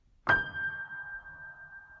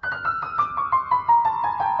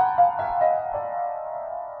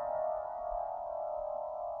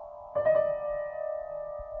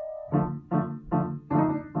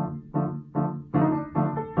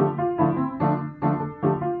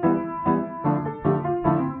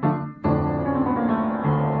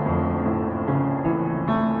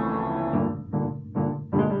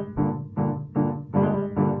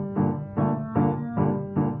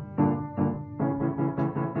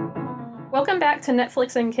Welcome back to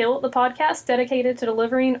Netflix and Kill, the podcast dedicated to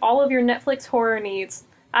delivering all of your Netflix horror needs.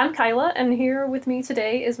 I'm Kyla, and here with me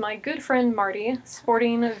today is my good friend Marty,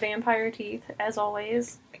 sporting vampire teeth, as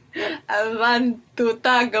always. I want to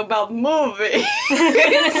talk about movies. Hello,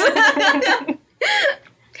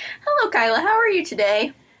 Kyla. How are you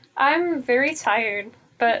today? I'm very tired,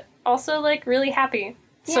 but also, really happy.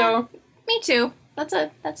 Yeah, so, me too. That's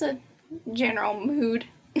a general mood.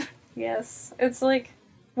 Yes, it's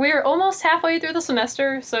we're almost halfway through the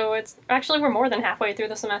semester, so we're more than halfway through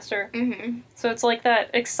the semester. Mm-hmm. So it's that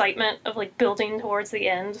excitement of building towards the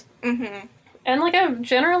end. Mm-hmm. And a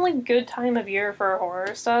generally good time of year for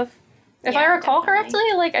horror stuff. If Yeah, I recall definitely.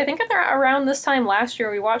 correctly, I think around this time last year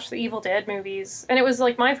we watched the Evil Dead movies, and it was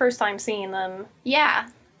my first time seeing them. Yeah.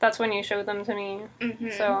 That's when you showed them to me.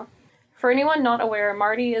 Mm-hmm. So, for anyone not aware,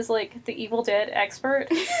 Marty is the Evil Dead expert.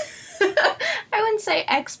 I wouldn't say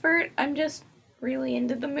expert. I'm just really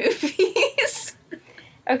into the movies.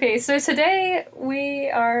 Okay, so today we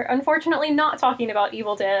are unfortunately not talking about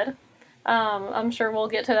Evil Dead. I'm sure we'll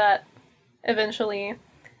get to that eventually.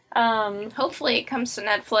 Hopefully it comes to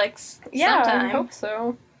Netflix Yeah, sometime. I hope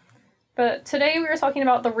so. But today we were talking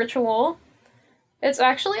about The Ritual. It's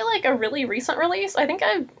actually a really recent release. I think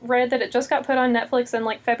I read that it just got put on Netflix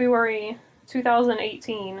in February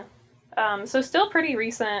 2018. So still pretty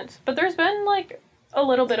recent, but there's been a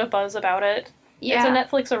little bit of buzz about it. Yeah. It's a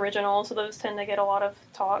Netflix original, so those tend to get a lot of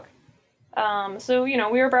talk. So, we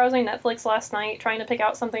were browsing Netflix last night trying to pick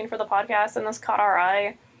out something for the podcast, and this caught our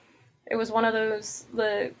eye. It was one of those,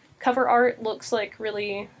 the cover art looks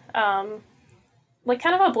really, kind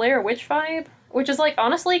of a Blair Witch vibe, which is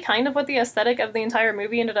honestly kind of what the aesthetic of the entire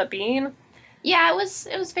movie ended up being. Yeah, it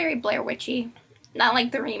was very Blair Witchy. Not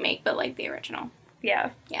like the remake, but the original. Yeah.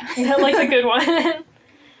 Yeah. The good one.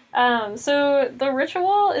 So The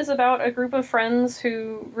Ritual is about a group of friends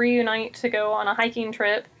who reunite to go on a hiking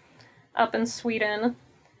trip up in Sweden.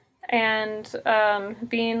 And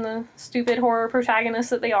being the stupid horror protagonists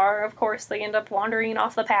that they are, of course, they end up wandering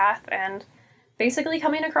off the path and basically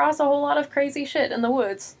coming across a whole lot of crazy shit in the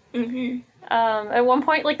woods. Mm-hmm. At one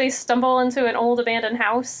point, they stumble into an old abandoned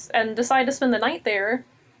house and decide to spend the night there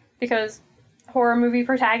because horror movie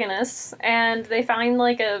protagonists, and they find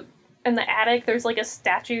in the attic there's a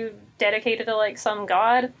statue dedicated to some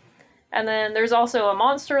god, and then there's also a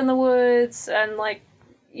monster in the woods, and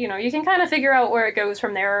you can kind of figure out where it goes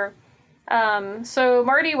from there. So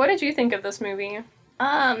Marty, what did you think of this movie?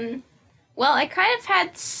 Well, I kind of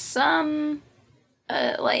had some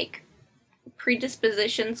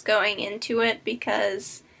predispositions going into it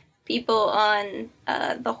because people on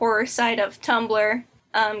the horror side of Tumblr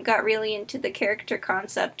got really into the character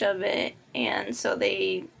concept of it, and so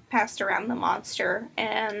they passed around the monster,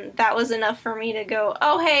 and that was enough for me to go,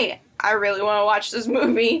 oh hey, I really want to watch this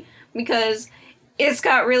movie because it's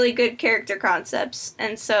got really good character concepts.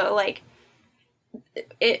 And so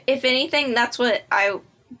if anything, that's what I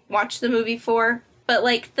watched the movie for. But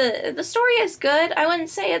the story is good. I wouldn't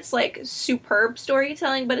say it's superb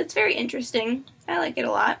storytelling, but it's very interesting. I like it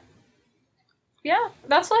a lot. Yeah,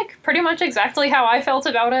 that's pretty much exactly how I felt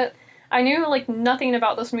about it. I knew nothing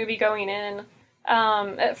about this movie going in.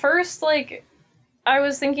 At first, I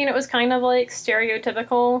was thinking it was kind of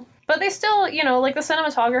stereotypical, but they still, the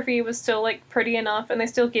cinematography was still pretty enough, and they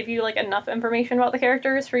still give you enough information about the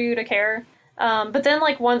characters for you to care. But then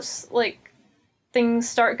once things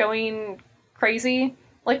start going crazy,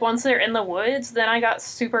 once they're in the woods, then I got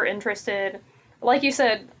super interested. Like you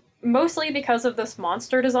said, mostly because of this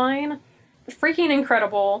monster design. Freaking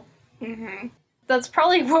incredible. Mm-hmm. That's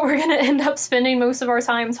probably what we're gonna end up spending most of our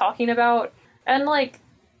time talking about. And I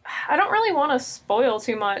don't really want to spoil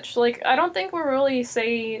too much. I don't think we'll really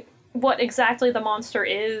say what exactly the monster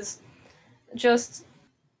is. Just,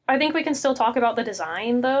 I think we can still talk about the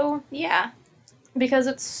design, though. Yeah. Because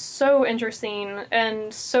it's so interesting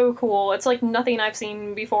and so cool. It's nothing I've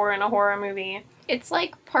seen before in a horror movie. It's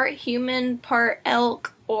part human, part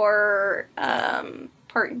elk, or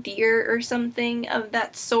part deer or something of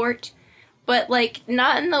that sort. But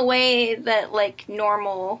not in the way that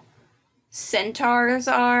normal centaurs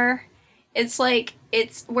are. It's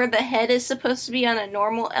it's where the head is supposed to be on a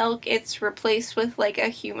normal elk, it's replaced with a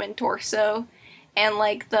human torso, and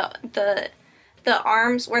the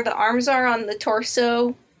arms, where the arms are on the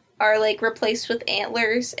torso, are replaced with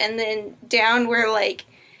antlers, and then down where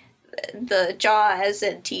the jaws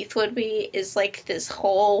and teeth would be is this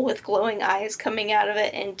hole with glowing eyes coming out of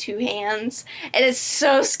it and two hands. And it's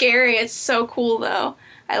so scary. It's so cool though.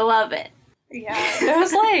 I love it. Yeah. It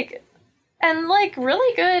was and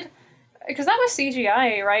really good, because that was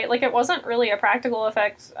CGI, right? It wasn't really a practical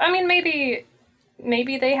effect. I mean, maybe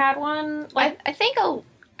maybe they had one. Like, I think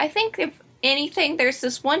if anything, there's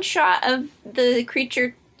this one shot of the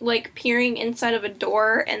creature like peering inside of a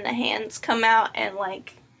door, and the hands come out, and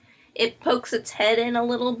like it pokes its head in a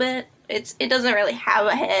little bit. It doesn't really have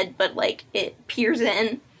a head, but like it peers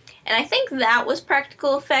in, and I think that was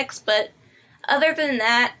practical effects. But other than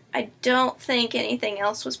that, I don't think anything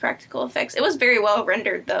else was practical effects. It was very well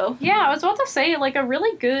rendered, though. yeah, I was about to say, like, a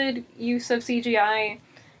really good use of CGI.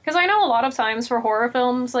 Because I know a lot of times for horror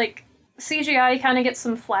films, like, CGI kind of gets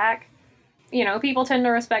some flack. You know, people tend to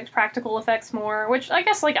respect practical effects more, which I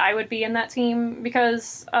guess, like, I would be in that team.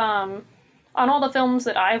 Because on all the films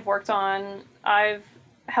that I've worked on, I've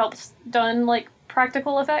helped done, like,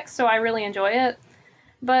 practical effects, so I really enjoy it.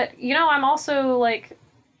 But, you know, I'm also, like,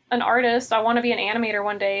 an artist. I want to be an animator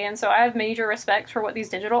one day, and so I have major respect for what these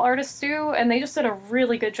digital artists do, and they just did a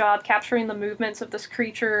really good job capturing the movements of this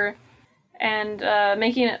creature and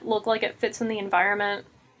making it look like it fits in the environment.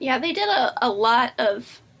 Yeah, they did a lot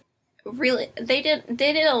of they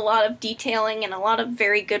did a lot of detailing and a lot of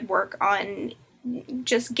very good work on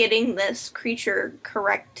just getting this creature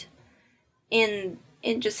correct in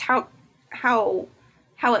just how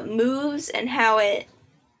it moves and how it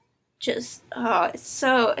just it's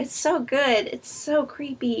so good. It's so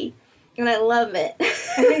creepy, and I love it.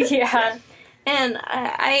 Yeah. And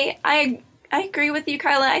I agree with you,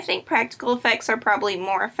 Kyla. I think practical effects are probably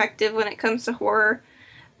more effective when it comes to horror,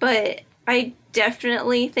 but I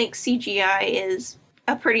definitely think CGI is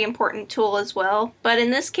a pretty important tool as well. But in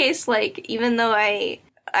this case, like, even though I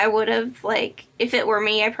would have, like, if it were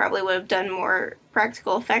me, I probably would have done more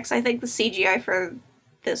practical effects. I think the CGI for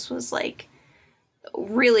this was, like,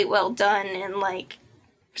 really well done and, like,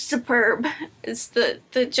 superb. It's the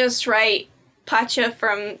just right Pacha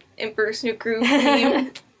from Emperor's New Groove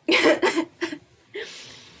theme.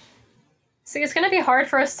 See, it's going to be hard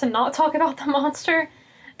for us to not talk about the monster,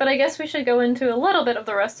 but I guess we should go into a little bit of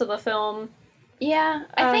the rest of the film. Yeah,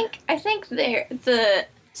 I think the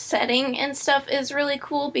setting and stuff is really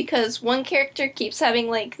cool because one character keeps having,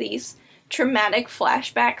 like, these traumatic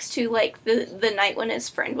flashbacks to, like, the night when his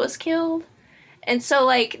friend was killed. And so,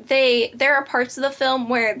 like, there are parts of the film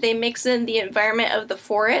where they mix in the environment of the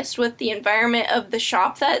forest with the environment of the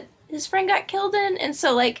shop that his friend got killed in. And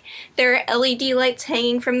so, like, there are LED lights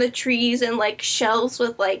hanging from the trees and, like, shelves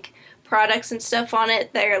with, like, products and stuff on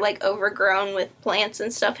it that are, like, overgrown with plants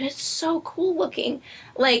and stuff. And it's so cool looking.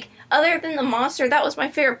 Like, other than the monster, that was my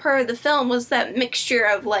favorite part of the film, was that mixture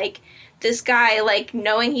of, like, this guy, like,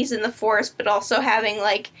 knowing he's in the forest, but also having,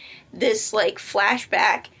 like, this, like,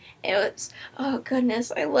 flashback. It was, oh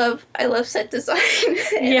goodness, I love set design,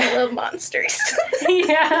 and yeah. I love monsters.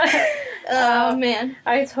 Yeah. Oh man.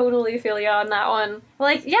 I totally feel you on that one.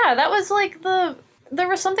 Like, yeah, that was like there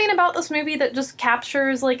was something about this movie that just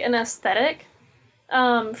captures, like, an aesthetic.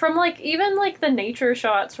 From, like, even, like, the nature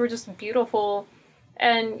shots were just beautiful,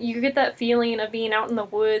 and you get that feeling of being out in the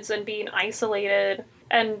woods and being isolated,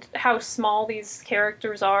 and how small these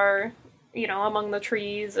characters are, you know, among the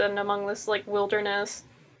trees and among this, like, wilderness.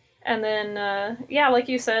 And then, yeah, like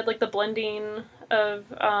you said, like, the blending of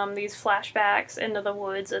these flashbacks into the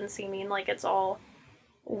woods and seeming like it's all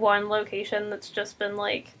one location that's just been,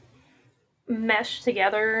 like, meshed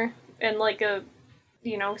together in, like, a,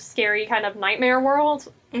 you know, scary kind of nightmare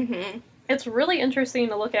world. Mm-hmm. It's really interesting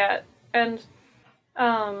to look at. And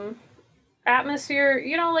atmosphere,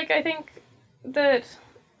 you know, like, I think that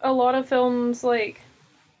a lot of films, like,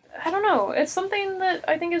 I don't know, it's something that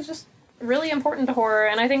I think is just really important to horror,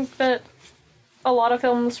 and I think that a lot of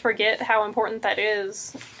films forget how important that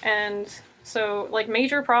is. And so, like,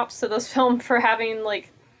 major props to this film for having,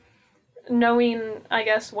 like, knowing, I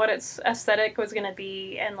guess, what its aesthetic was gonna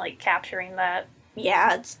be and, like, capturing that.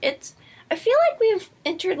 Yeah, it's I feel like we've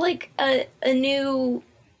entered, like, a new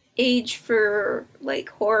age for, like,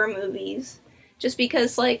 horror movies, just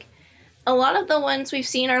because, like, a lot of the ones we've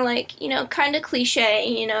seen are, like, you know, kind of cliche,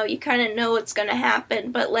 you know, you kind of know what's going to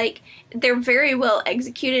happen, but, like, they're very well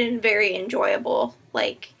executed and very enjoyable.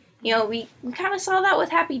 Like, you know, we kind of saw that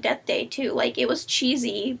with Happy Death Day, too. Like, it was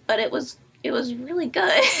cheesy, but it was really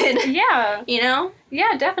good. Yeah. You know?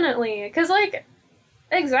 Yeah, definitely. Because, like,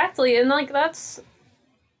 exactly, and, like, that's,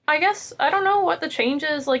 I guess, I don't know what the change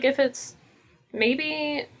is, like, if it's,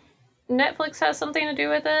 maybe Netflix has something to do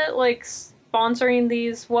with it, like, sponsoring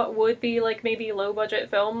these what would be, like, maybe low-budget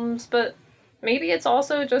films, but maybe it's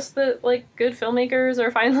also just that, like, good filmmakers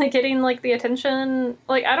are finally getting, like, the attention.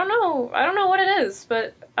 Like, I don't know what it is,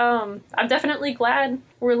 but I'm definitely glad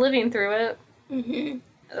we're living through it. Mm-hmm.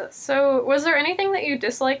 So, was there anything that you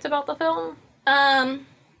disliked about the film?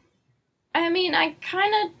 I mean, I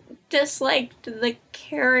kind of disliked the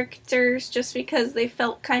characters just because they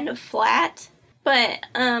felt kind of flat. But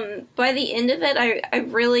by the end of it, I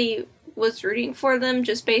really was rooting for them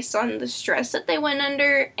just based on the stress that they went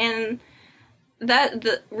under, and that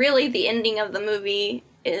really the ending of the movie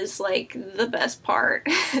is like the best part.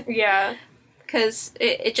 Yeah. Because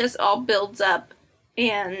it just all builds up,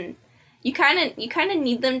 and you kind of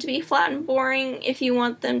need them to be flat and boring if you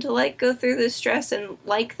want them to like go through the stress and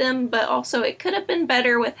like them, but also it could have been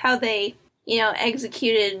better with how they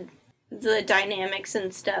executed the dynamics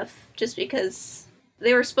and stuff, just because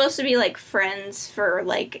they were supposed to be like friends for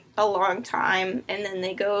like a long time, and then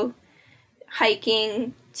they go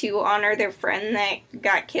hiking to honor their friend that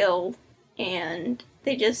got killed, and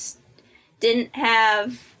they just didn't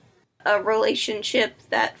have a relationship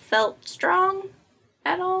that felt strong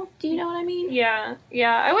at all. Do you know what I mean? Yeah,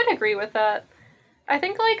 I would agree with that. I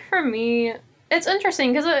think, like, for me, it's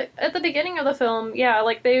interesting, because at the beginning of the film, yeah,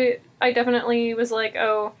 like, I definitely was like,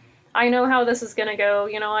 oh, I know how this is gonna go,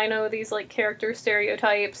 I know these, like, character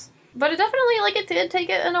stereotypes. But it definitely, like, it did take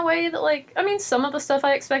it in a way that, like, I mean, some of the stuff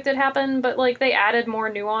I expected happened, but, like, they added more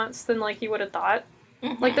nuance than, like, you would have thought.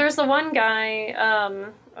 Mm-hmm. Like, there's the one guy,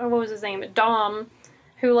 what was his name? Dom,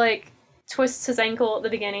 who, like, twists his ankle at the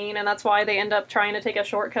beginning, and that's why they end up trying to take a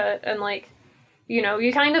shortcut, and, like,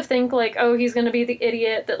 you kind of think, like, oh, he's gonna be the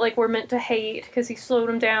idiot that, like, we're meant to hate because he slowed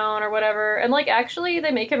him down or whatever, and, like, actually,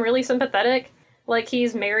 they make him really sympathetic. Like,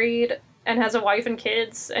 he's married and has a wife and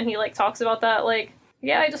kids, and he, like, talks about that, like,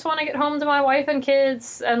 yeah, I just want to get home to my wife and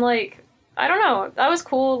kids, and, like, I don't know, that was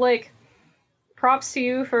cool, like, props to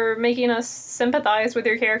you for making us sympathize with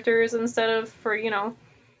your characters instead of for,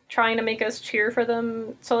 trying to make us cheer for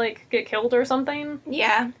them to, like, get killed or something.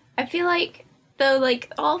 Yeah. I feel like, though,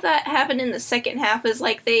 like, all that happened in the second half is,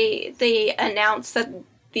 like, they announced that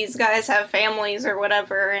these guys have families or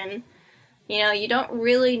whatever, and, you don't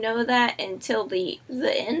really know that until the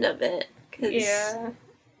end of it. Yeah.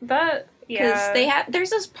 Because there's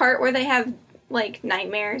this part where they have, like,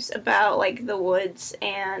 nightmares about, like, the woods,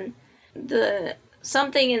 and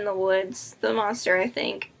something in the woods, the monster, I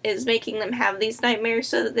think, is making them have these nightmares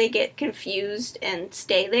so that they get confused and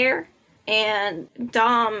stay there. And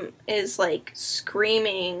Dom is, like,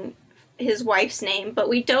 screaming his wife's name, but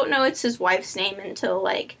we don't know it's his wife's name until,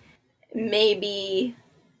 like, maybe,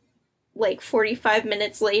 like, 45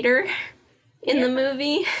 minutes later in the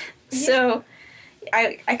movie. Yeah. So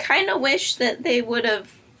I kind of wish that they would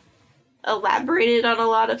have elaborated on a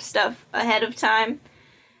lot of stuff ahead of time.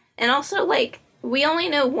 And also, like, we only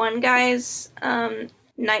know one guy's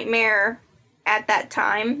nightmare at that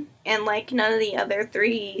time, and, like, none of the other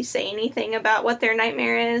three say anything about what their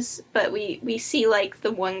nightmare is, but we see, like,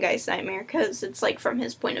 the one guy's nightmare because it's, like, from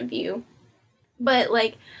his point of view. But,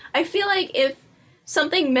 like, I feel like if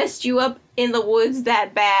something messed you up in the woods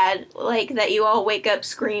that bad, like, that you all wake up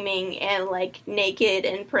screaming and, like, naked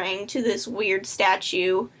and praying to this weird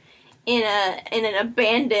statue in an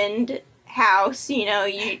abandoned house,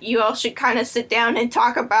 you all should kind of sit down and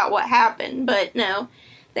talk about what happened. But no,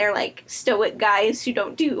 they're, like, stoic guys who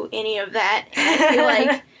don't do any of that.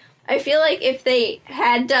 And I feel like if they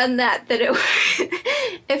had done that, then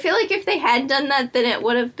it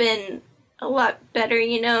would have been a lot better,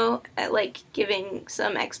 at, like, giving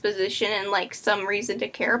some exposition and, like, some reason to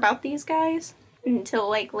care about these guys until,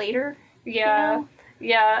 like, later. Yeah.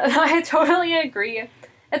 Yeah, I totally agree.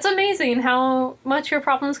 It's amazing how much your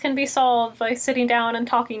problems can be solved by sitting down and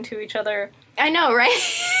talking to each other. I know, right?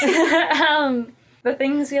 The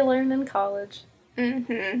things you learn in college.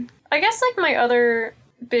 Mm-hmm. I guess, like, my other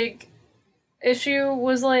big issue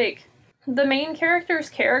was, like, the main character's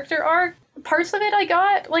character arc. Parts of it I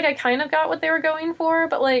got. Like, I kind of got what they were going for,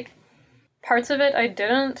 but, like, parts of it I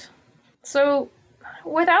didn't. So,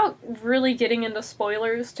 without really getting into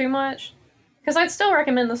spoilers too much, because I'd still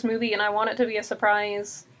recommend this movie and I want it to be a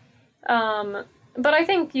surprise. But I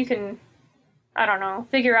think you can, I don't know,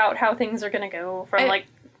 figure out how things are gonna go from, like,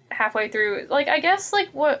 halfway through. Like, I guess, like,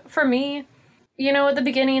 what, for me, at the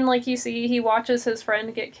beginning, like, you see he watches his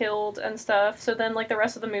friend get killed and stuff, so then, like, the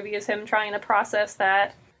rest of the movie is him trying to process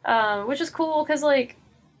that, which is cool, because, like,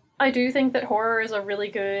 I do think that horror is a really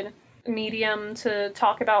good medium to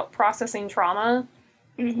talk about processing trauma.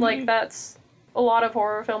 Mm-hmm. Like, that's... A lot of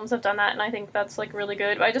horror films have done that, and I think that's, like, really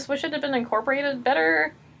good. I just wish it had been incorporated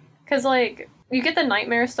better, because, like, you get the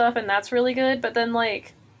nightmare stuff, and that's really good, but then,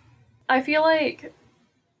 like, I feel like,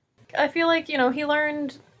 he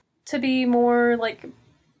learned to be more, like,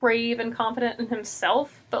 brave and confident in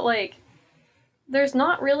himself, but, like, there's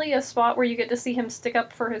not really a spot where you get to see him stick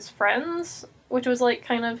up for his friends, which was, like,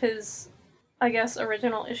 kind of his I guess,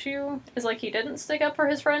 original issue is, like, he didn't stick up for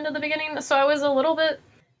his friend at the beginning, so I was a little bit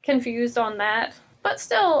confused on that. But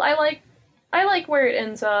still, I like where it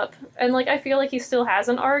ends up, and, like, I feel like he still has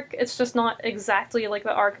an arc. It's just not exactly, like,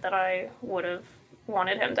 the arc that I would have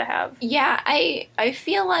wanted him to have. Yeah, I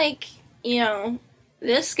feel like,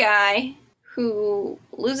 this guy who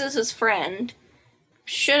loses his friend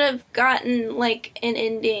should have gotten, like, an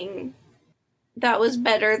ending that was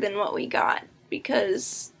better than what we got,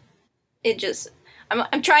 because it just...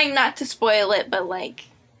 I'm trying not to spoil it, but, like...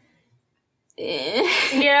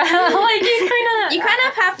 Yeah, like, you kind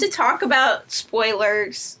of have to talk about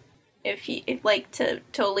spoilers if to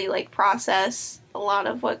totally, like, process a lot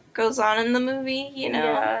of what goes on in the movie,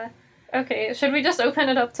 Yeah. Okay, should we just open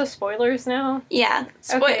it up to spoilers now? Yeah.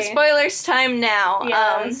 Okay. Spoilers time now.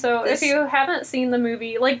 Yeah, so if you haven't seen the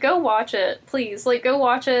movie, like, go watch it, please. Like, go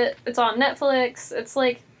watch it. It's on Netflix. It's,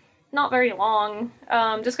 like, not very long.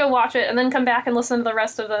 Just go watch it and then come back and listen to the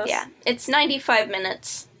rest of this. Yeah, it's 95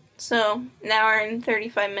 minutes. So, an hour and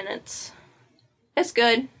 35 minutes. It's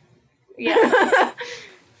good. Yeah.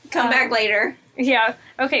 Come back later. Yeah.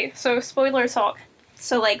 Okay, so spoiler talk.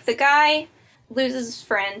 So, like, the guy loses his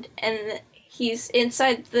friend, and he's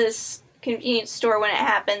inside this convenience store when it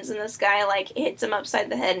happens, and this guy, like, hits him upside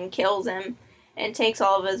the head and kills him, and takes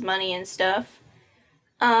all of his money and stuff.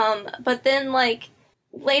 But then, like,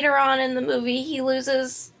 later on in the movie, he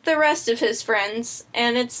loses the rest of his friends,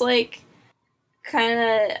 and it's, like...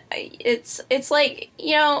 it's like,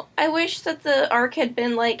 I wish that the arc had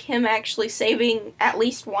been, like, him actually saving at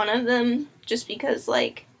least one of them, just because,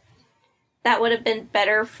 like, that would have been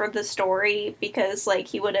better for the story, because, like,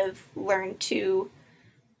 he would have learned to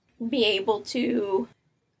be able to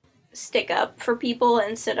stick up for people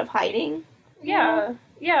instead of hiding. Yeah.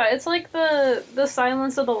 Yeah, it's like the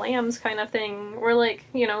Silence of the Lambs kind of thing, where, like,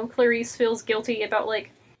 Clarice feels guilty about, like,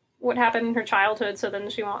 what happened in her childhood, so then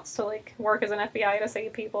she wants to, like, work as an FBI to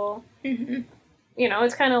save people. Mm-hmm.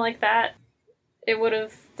 It's kind of like that. It would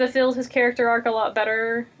have fulfilled his character arc a lot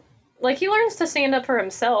better. Like, he learns to stand up for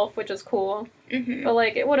himself, which is cool. Mm-hmm. But,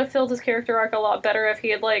 like, it would have filled his character arc a lot better if he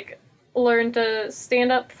had, like, learned to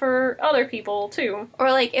stand up for other people, too.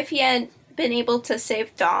 Or, like, if he had been able to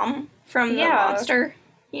save Dom from the monster,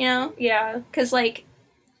 Yeah. Because, like,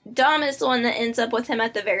 Dom is the one that ends up with him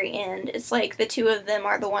at the very end. It's like the two of them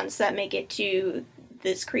are the ones that make it to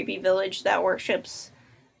this creepy village that worships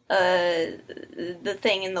the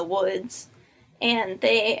thing in the woods. And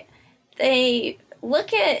they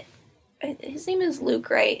look at... His name is Luke,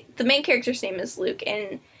 right? The main character's name is Luke.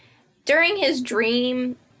 And during his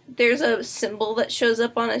dream, there's a symbol that shows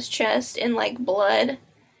up on his chest in, like, blood.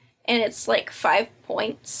 And it's, like, 5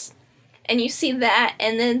 points. And you see that,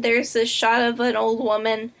 and then there's this shot of an old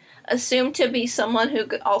woman, assumed to be someone who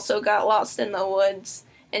also got lost in the woods,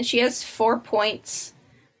 and she has 4 points.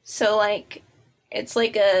 So, like, it's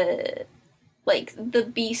like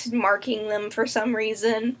the beast marking them for some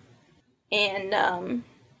reason. And,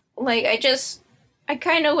 I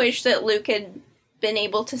kind of wish that Luke had been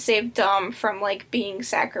able to save Dom from, like, being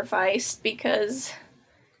sacrificed, because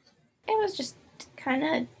it was just kind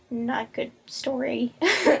of not good story.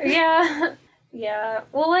 Yeah. Yeah.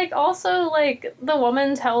 Well, like, also, like, the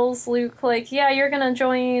woman tells Luke, like, yeah, you're gonna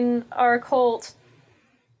join our cult.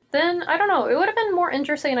 Then, I don't know, it would have been more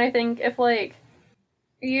interesting, I think, if, like,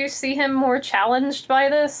 you see him more challenged by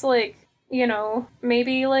this, like,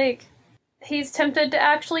 maybe, like, he's tempted to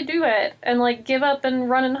actually do it, and, like, give up and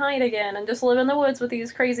run and hide again, and just live in the woods with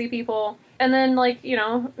these crazy people. And then, like,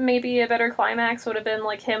 maybe a better climax would have been,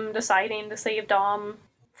 like, him deciding to save Dom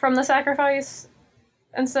from the sacrifice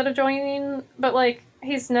instead of joining, but, like,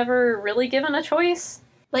 he's never really given a choice.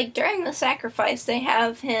 Like, during the sacrifice, they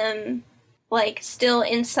have him, like, still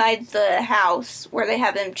inside the house where they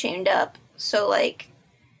have him chained up. So, like,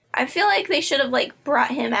 I feel like they should have, like, brought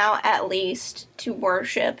him out at least to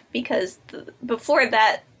worship, because before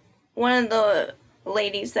that, one of the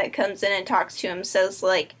ladies that comes in and talks to him says,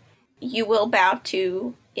 like, you will bow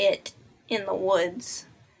to it in the woods,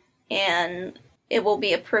 and it will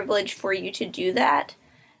be a privilege for you to do that.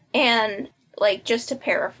 And, like, just to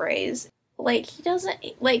paraphrase, like, he doesn't,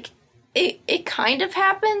 like, it kind of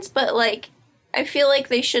happens, but, like, I feel like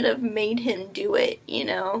they should have made him do it,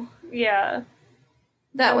 Yeah.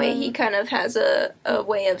 That way he kind of has a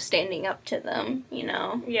way of standing up to them,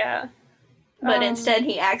 Yeah. But instead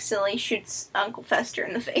he accidentally shoots Uncle Fester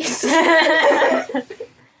in the face.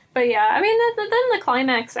 But yeah, I mean, then the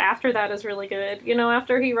climax after that is really good.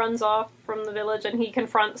 After he runs off from the village and he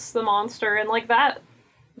confronts the monster, and, like, that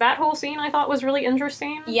whole scene I thought was really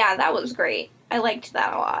interesting. Yeah, that was great. I liked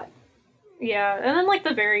that a lot. Yeah, and then like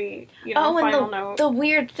the very, final note. The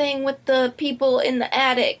weird thing with the people in the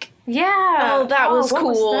attic. Yeah. Oh, that was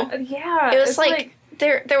cool. Yeah. It was like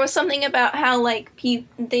there was something about how like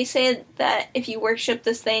they said that if you worship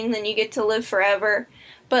this thing, then you get to live forever.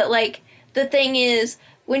 But like the thing is,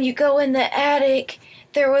 when you go in the attic,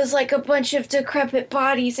 there was like a bunch of decrepit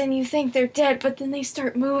bodies, and you think they're dead, but then they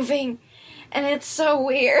start moving, and it's so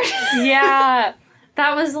weird. Yeah.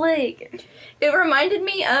 That was like... It reminded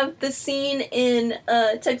me of the scene in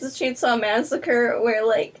Texas Chainsaw Massacre where,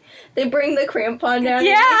 like, they bring the crampon down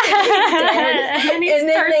yeah! and then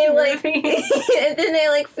they, like, and then they,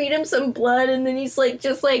 like, feed him some blood, and then he's, like,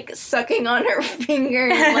 just, like, sucking on her finger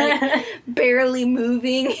and, like, barely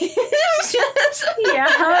moving. It's just... Yeah,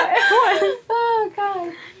 it was. Oh, God.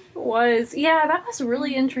 It was. Yeah, that was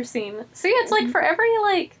really interesting. See, it's, like, for every,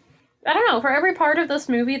 like... I don't know, for every part of this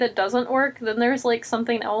movie that doesn't work, then there's, like,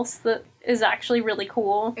 something else that is actually really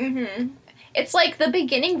cool. Mm-hmm. It's like the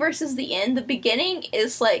beginning versus the end. The beginning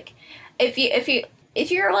is, like, if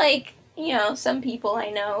you're, like, some people I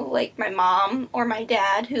know, like my mom or my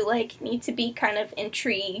dad, who, like, need to be kind of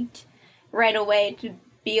intrigued right away to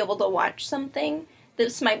be able to watch something,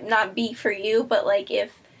 this might not be for you, but, like,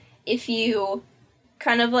 if you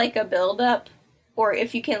kind of, like, a build-up, or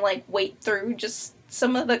if you can, like, wait through just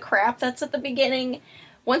some of the crap that's at the beginning,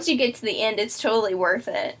 once you get to the end, it's totally worth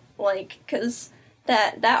it. Like, because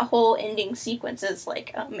that whole ending sequence is,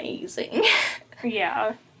 like, amazing.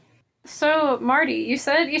 Yeah. So, Marty, you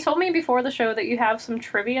told me before the show that you have some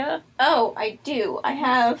trivia. Oh, I do. I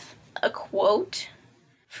have a quote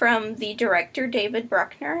from the director, David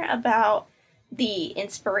Bruckner, about the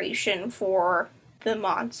inspiration for the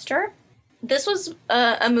monster. This was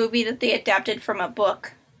a movie that they adapted from a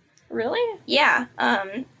book. Really? Yeah,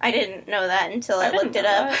 I didn't know that until I looked it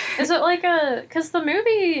up. Is it like because the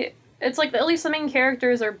movie, it's like, at least the main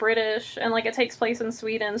characters are British, and like it takes place in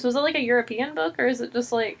Sweden, so is it like a European book, or is it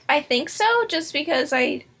just like... I think so, just because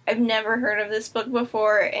I've never heard of this book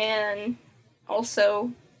before, and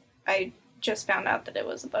also I just found out that it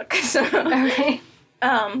was a book, so... Okay.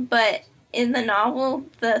 But in the novel,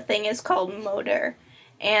 the thing is called Moder,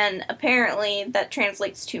 and apparently that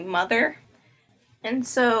translates to mother. And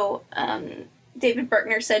so, David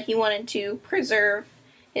Bruckner said he wanted to preserve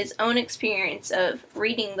his own experience of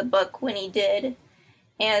reading the book when he did.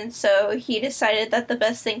 And so he decided that the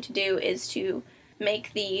best thing to do is to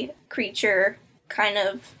make the creature kind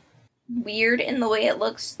of weird in the way it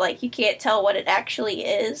looks. Like, you can't tell what it actually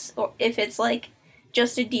is, or if it's, like,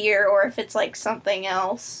 just a deer, or if it's, like, something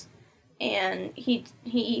else. And he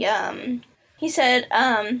said,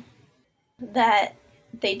 that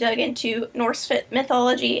they dug into Norse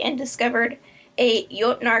mythology and discovered a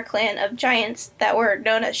Jotnar clan of giants that were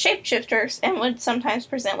known as shapeshifters and would sometimes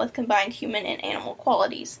present with combined human and animal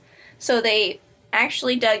qualities. So they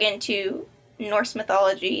actually dug into Norse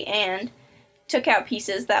mythology and took out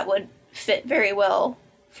pieces that would fit very well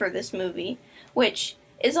for this movie, which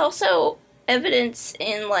is also evidence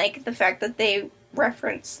in, like, the fact that they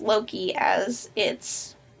reference Loki as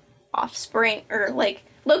its offspring, or, like,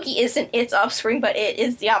 Loki isn't its offspring, but it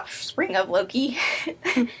is the offspring of Loki.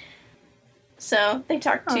 So they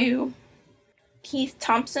talked to Keith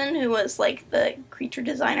Thompson, who was, like, the creature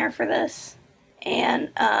designer for this.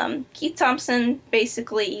 And Keith Thompson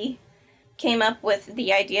basically came up with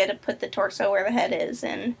the idea to put the torso where the head is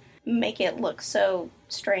and make it look so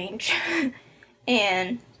strange.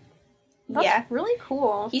 And That's really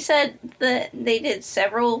cool. He said that they did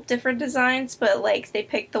several different designs, but, like, they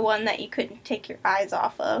picked the one that you couldn't take your eyes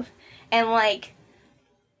off of. And, like,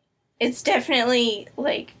 it's definitely,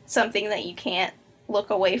 like, something that you can't look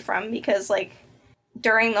away from, because, like,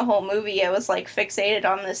 during the whole movie, I was, like, fixated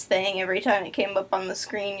on this thing. Every time it came up on the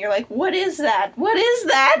screen, you're like, what is that? What is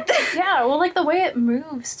that? Yeah, well, like, the way it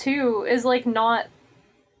moves, too, is, like, not,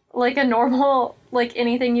 like, a normal, like,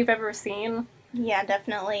 anything you've ever seen. Yeah,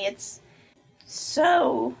 definitely. It's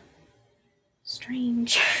so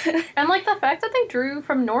strange. And, like, the fact that they drew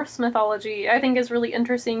from Norse mythology, I think is really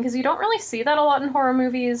interesting, because you don't really see that a lot in horror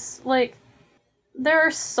movies. Like, there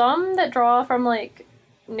are some that draw from, like,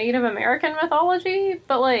 Native American mythology,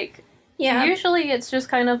 but, like, yeah, usually it's just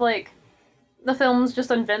kind of, like, the films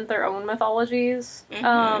just invent their own mythologies.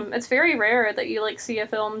 Mm-hmm. It's very rare that you, like, see a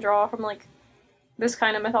film draw from, like, this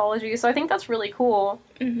kind of mythology, so I think that's really cool.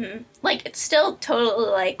 Mm-hmm. Like, it's still totally,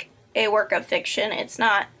 like, a work of fiction. It's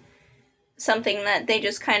not something that they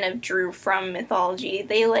just kind of drew from mythology.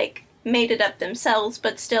 They, like, made it up themselves,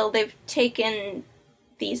 but still they've taken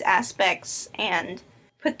these aspects and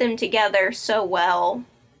put them together so well,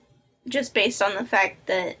 just based on the fact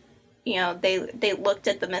that, you know, they looked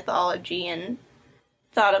at the mythology and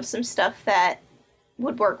thought of some stuff that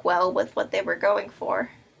would work well with what they were going for.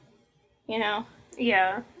 You know?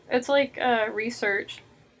 Yeah. It's like research.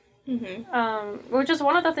 Mm-hmm. Which is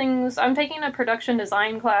one of the things, I'm taking a production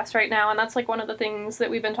design class right now, and that's like one of the things that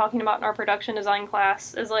we've been talking about in our production design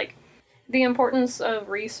class is like the importance of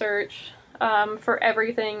research for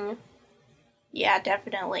everything. Yeah,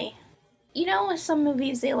 definitely. You know, with some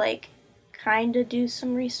movies, they like kind of do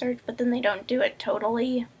some research, but then they don't do it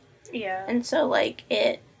totally. Yeah. And so, like,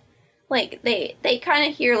 they kind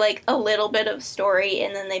of hear like a little bit of story,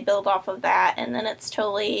 and then they build off of that, and then it's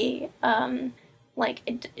totally, like,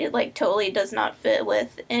 it like totally does not fit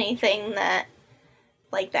with anything that,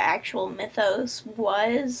 like, the actual mythos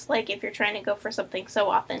was. Like, if you're trying to go for something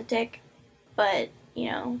so authentic. But, you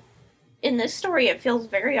know, in this story, it feels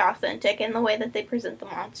very authentic in the way that they present the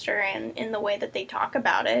monster and in the way that they talk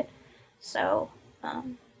about it. So,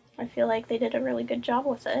 I feel like they did a really good job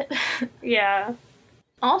with it. Yeah.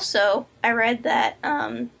 Also, I read that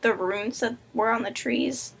the runes that were on the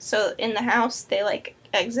trees, so in the house, they like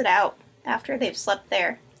exit out after they've slept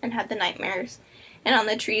there and had the nightmares. And on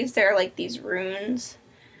the trees, there are like these runes.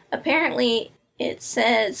 Apparently, it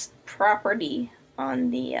says property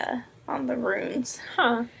on the runes.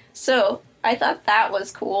 Huh. So I thought that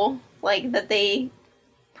was cool, like that they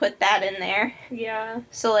put that in there. Yeah.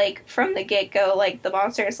 So like from the get-go, like the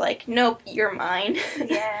monster's like, nope, you're mine.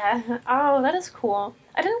 Yeah. Oh, that is cool.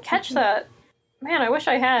 I didn't catch that. Man, I wish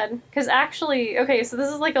I had. Because actually, okay, so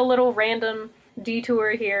this is like a little random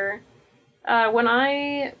detour here. When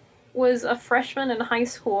I was a freshman in high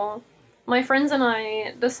school, my friends and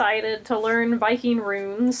I decided to learn Viking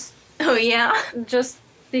runes. Oh yeah? Just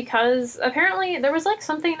because apparently there was like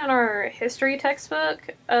something in our history textbook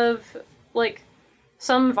of like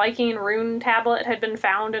some Viking rune tablet had been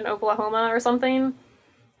found in Oklahoma or something.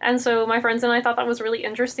 And so my friends and I thought that was really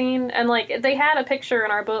interesting. And like they had a picture in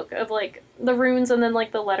our book of like the runes and then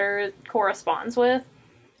like the letter it corresponds with.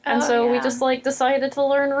 And so we just like decided to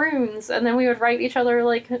learn runes, and then we would write each other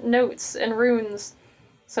like notes in runes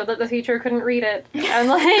so that the teacher couldn't read it. And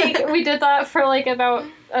like we did that for like about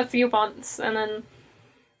a few months and then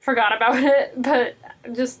forgot about it. But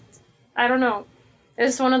just, I don't know.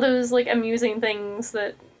 It's one of those like amusing things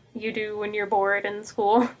that you do when you're bored in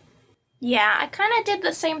school. Yeah, I kind of did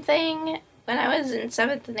the same thing when I was in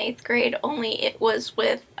 7th and 8th grade, only it was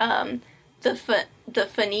with the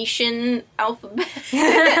Phoenician alphabet.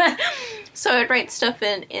 So I'd write stuff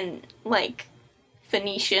in like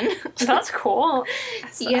Phoenician. That's cool.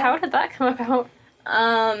 So yeah. How did that come about?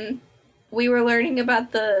 We were learning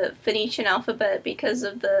about the Phoenician alphabet because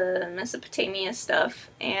of the Mesopotamia stuff,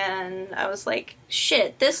 and I was like,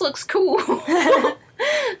 shit, this looks cool.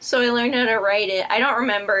 So I learned how to write it. I don't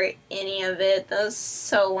remember any of it. That was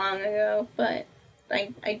so long ago, but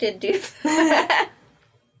I did do that.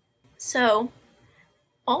 So,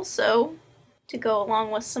 also, to go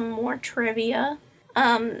along with some more trivia,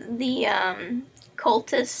 the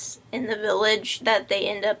cultists in the village that they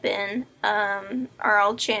end up in are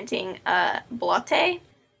all chanting Blate,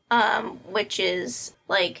 which is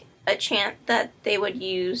like a chant that they would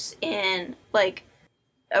use in like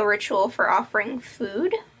a ritual for offering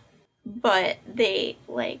food, but they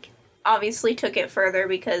like obviously took it further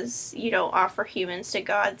because you don't offer humans to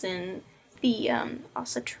gods in the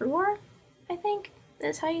Asatruor, I think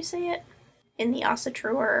is how you say it, in the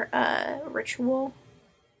Asatruor ritual.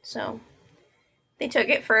 So they took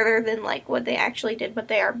it further than like what they actually did, but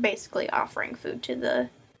they are basically offering food to the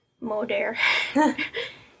Moder.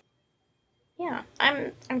 Yeah,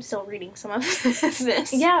 I'm still reading some of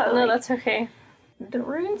this. Yeah, no, like, that's okay. the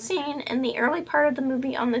rune scene in the early part of the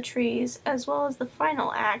movie on the trees, as well as the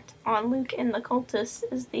final act on Luke and the cultists,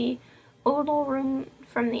 is the Odal rune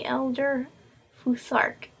from the Elder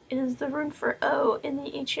Futhark. It is the rune for O in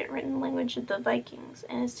the ancient written language of the Vikings,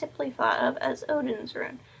 and is typically thought of as Odin's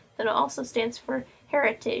rune, but it also stands for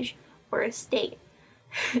heritage, or estate.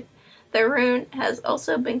 The rune has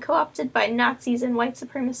also been co-opted by Nazis and white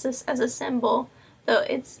supremacists as a symbol, though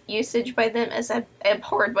its usage by them is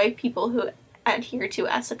abhorred by people who adhere to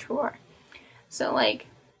Asatruor. So, like,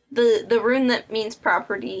 the rune that means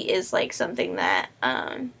property is, like, something that,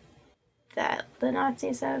 that the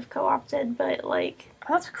Nazis have co-opted, but, like...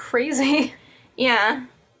 That's crazy. Yeah.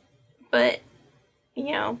 But,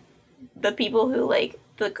 you know, the people who, like,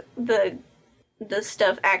 the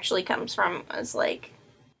stuff actually comes from is, like,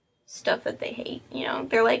 stuff that they hate, you know?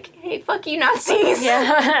 They're like, hey, fuck you, Nazis!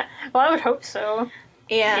 Yeah. Well, I would hope so.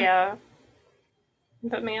 Yeah. Yeah.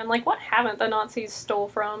 But man, like, what haven't the Nazis stole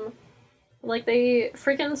from? Like, they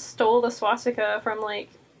freaking stole the swastika from, like,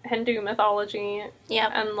 Hindu mythology.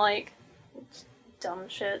 Yep. And, like, dumb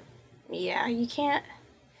shit. Yeah, you can't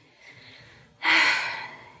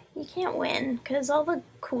you can't win, because all the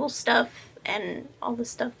cool stuff and all the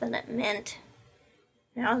stuff that it meant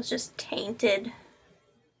now is just tainted.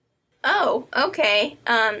 Oh, okay.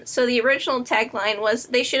 So the original tagline was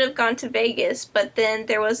they should have gone to Vegas, but then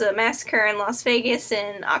there was a massacre in Las Vegas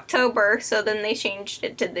in October, so then they changed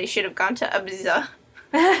it to they should have gone to Ibiza.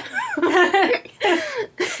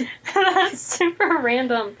 That's super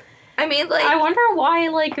random. I mean, like... I wonder why,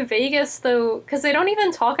 like, Vegas, though, because they don't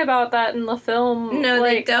even talk about that in the film. No,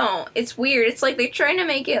 like, they don't. It's weird. It's like they're trying to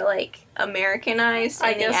make it, like, Americanized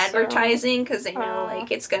in the advertising, because they know, like,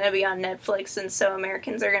 it's going to be on Netflix, and so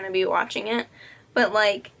Americans are going to be watching it. But,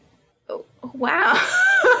 like, wow.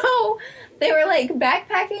 They were, like,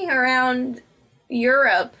 backpacking around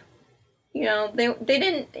Europe. You know, they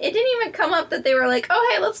didn't... It didn't even come up that they were like,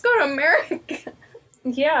 oh, hey, let's go to America.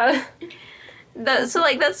 Yeah. So,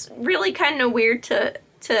 like, that's really kind of weird to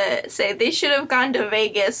say. They should have gone to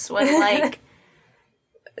Vegas when, like,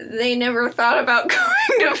 they never thought about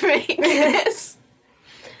going to Vegas.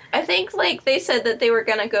 I think, like, they said that they were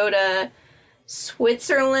going to go to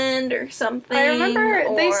Switzerland or something. I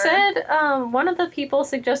remember they said one of the people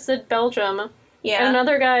suggested Belgium. Yeah. And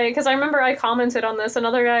another guy, because I remember I commented on this,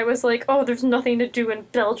 another guy was like, oh, there's nothing to do in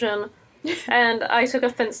Belgium. And I took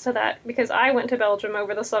offense to that because I went to Belgium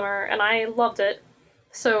over the summer and I loved it.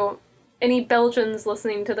 So, any Belgians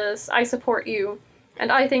listening to this, I support you.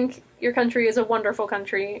 And I think your country is a wonderful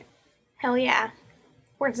country. Hell yeah.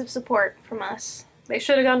 Words of support from us. They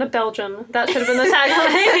should have gone to Belgium. That should have been the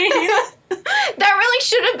tagline. That really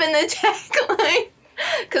should have been the tagline.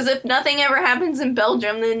 Because if nothing ever happens in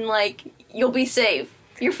Belgium, then, like, you'll be safe.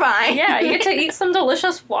 You're fine. Yeah, you get to eat some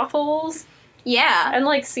delicious waffles. Yeah. And,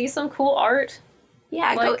 like, see some cool art.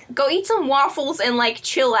 Yeah, like, go eat some waffles and, like,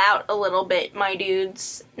 chill out a little bit, my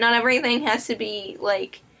dudes. Not everything has to be,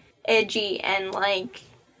 like, edgy and, like,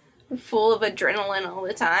 full of adrenaline all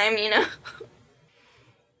the time, you know?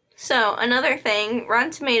 So, another thing,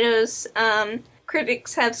 Rotten Tomatoes,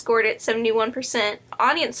 critics have scored it 71%.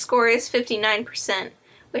 Audience score is 59%,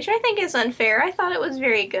 which I think is unfair. I thought it was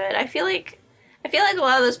very good. I feel like a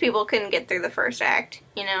lot of those people couldn't get through the first act,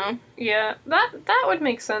 you know? Yeah, that would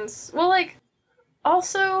make sense. Well, like,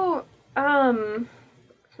 also, a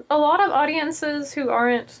lot of audiences who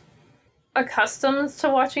aren't accustomed to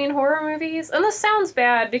watching horror movies, and this sounds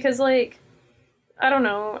bad because, like, I don't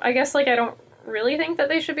know, I guess, like, I don't really think that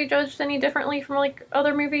they should be judged any differently from, like,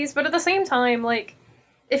 other movies, but at the same time, like,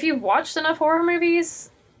 if you've watched enough horror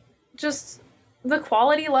movies, just the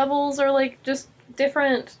quality levels are, like, just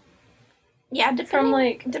different. Yeah,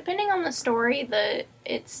 depending on the story,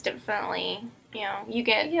 it's definitely, you know, you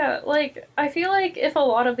get... Yeah, like, I feel like if a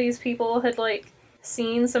lot of these people had, like,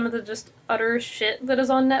 seen some of the just utter shit that is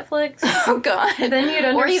on Netflix... Oh, God. Then you'd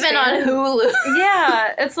understand... Or even on Hulu.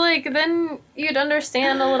 Yeah, it's like, then you'd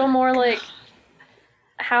understand a little more, like,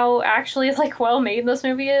 how actually, like, well-made this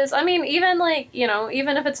movie is. I mean, even, like, you know,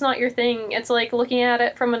 even if it's not your thing, it's, like, looking at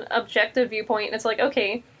it from an objective viewpoint, it's like,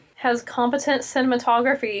 okay... has competent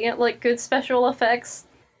cinematography, like good special effects.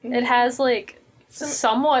 Mm-hmm. It has like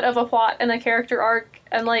somewhat of a plot and a character arc,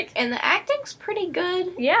 and like and the acting's pretty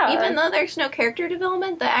good. Yeah, even though there's no character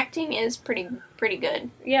development, the acting is pretty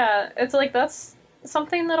good. Yeah, it's like that's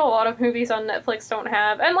something that a lot of movies on Netflix don't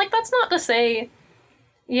have, and like that's not to say,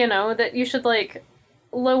 you know, that you should like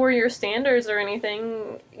lower your standards or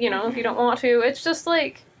anything. You know, if you don't want to, it's just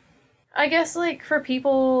like, I guess like for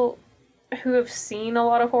people who have seen a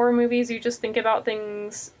lot of horror movies, you just think about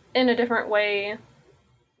things in a different way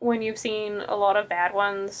when you've seen a lot of bad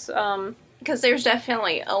ones. Because there's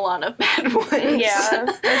definitely a lot of bad ones. Yeah.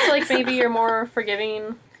 It's like maybe you're more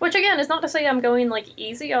forgiving. Which again, is not to say I'm going like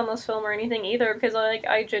easy on this film or anything either, because like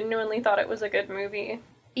I genuinely thought it was a good movie.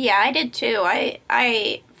 Yeah, I did too.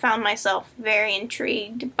 I found myself very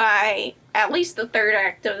intrigued by at least the third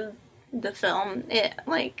act of the film. It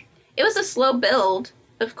was a slow build.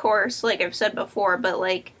 Of course, like I've said before, but,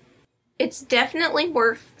 like, it's definitely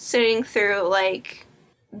worth sitting through, like,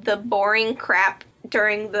 the boring crap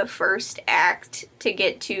during the first act to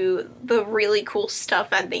get to the really cool stuff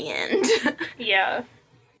at the end. Yeah.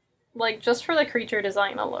 Like, just for the creature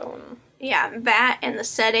design alone. Yeah, that and the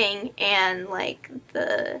setting and, like,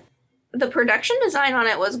 the production design on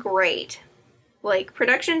it was great. Like,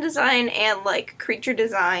 production design and, like, creature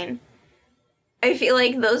design. I feel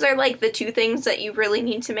like those are, like, the two things that you really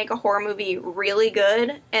need to make a horror movie really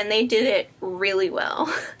good, and they did it really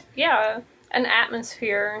well. Yeah, and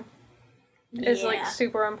atmosphere is, like,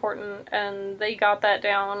 super important, and they got that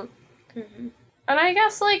down. Mm-hmm. And I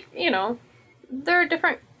guess, like, you know, there are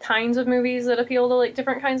different kinds of movies that appeal to, like,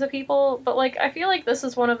 different kinds of people, but, like, I feel like this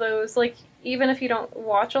is one of those, like, even if you don't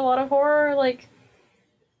watch a lot of horror, like,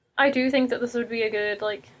 I do think that this would be a good,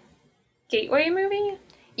 like, gateway movie.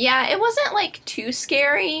 Yeah, it wasn't, like, too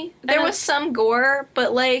scary. There was some gore,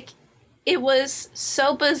 but, like, it was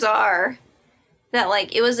so bizarre that,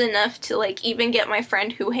 like, it was enough to, like, even get my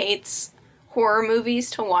friend who hates horror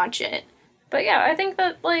movies to watch it. But yeah, I think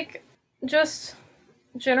that, like, just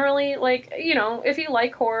generally, like, you know, if you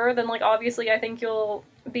like horror, then, like, obviously I think you'll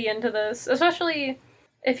be into this. Especially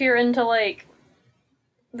if you're into, like,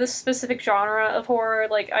 this specific genre of horror,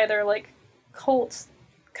 like, either, like, cult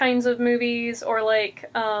kinds of movies or, like,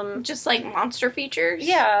 Just, like, monster features?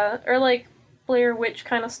 yeah, or, like, Blair Witch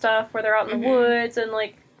kind of stuff where they're out in the woods and,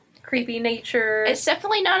 like, creepy nature. It's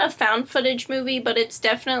definitely not a found footage movie, but it's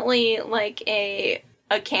definitely, like, a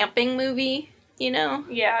camping movie, you know?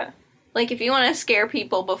 Yeah. Like, if you want to scare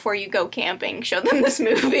people before you go camping, show them this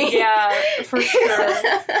movie. Yeah, for sure.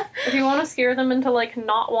 If you want to scare them into, like,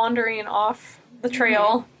 not wandering off the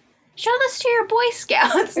trail. Show this to your Boy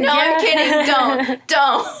Scouts. No, Yeah. I'm kidding.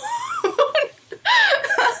 Don't.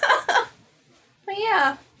 But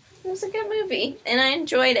yeah, it was a good movie, and I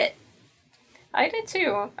enjoyed it. I did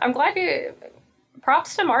too. I'm glad you...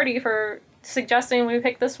 Props to Marty for suggesting we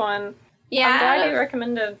pick this one. Yeah, I'm glad you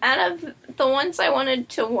recommended. out of the ones I wanted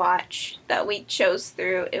to watch that we chose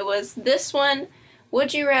through, it was this one,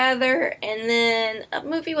 Would You Rather, and then a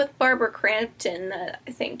movie with Barbara Crampton that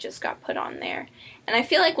I think just got put on there. And I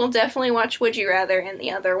feel like we'll definitely watch Would You Rather and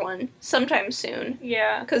the other one sometime soon.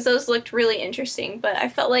 Yeah. Because those looked really interesting, but I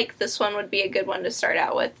felt like this one would be a good one to start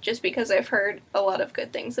out with, just because I've heard a lot of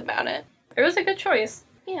good things about it. It was a good choice.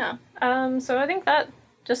 Yeah. So I think that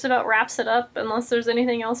just about wraps it up, unless there's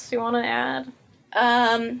anything else you want to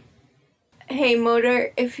add. Hey,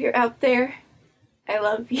 Motor, if you're out there, I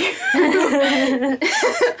love you.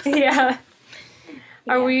 Yeah.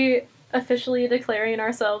 Are we officially declaring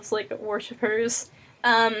ourselves, like, worshippers?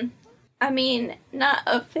 I mean, not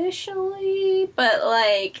officially, but,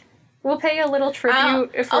 like... We'll pay a little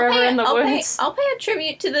tribute if we're ever in the woods. I'll pay a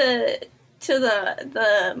tribute to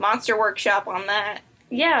the Monster Workshop on that.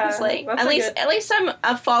 Yeah. 'Cause, like, that's at least I'm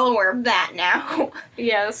a follower of that now.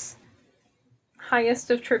 Yes.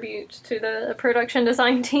 Highest of tribute to the production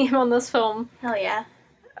design team on this film. Hell yeah.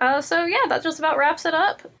 So yeah, that just about wraps it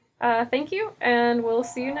up. Thank you, and we'll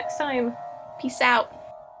see you next time. Peace out.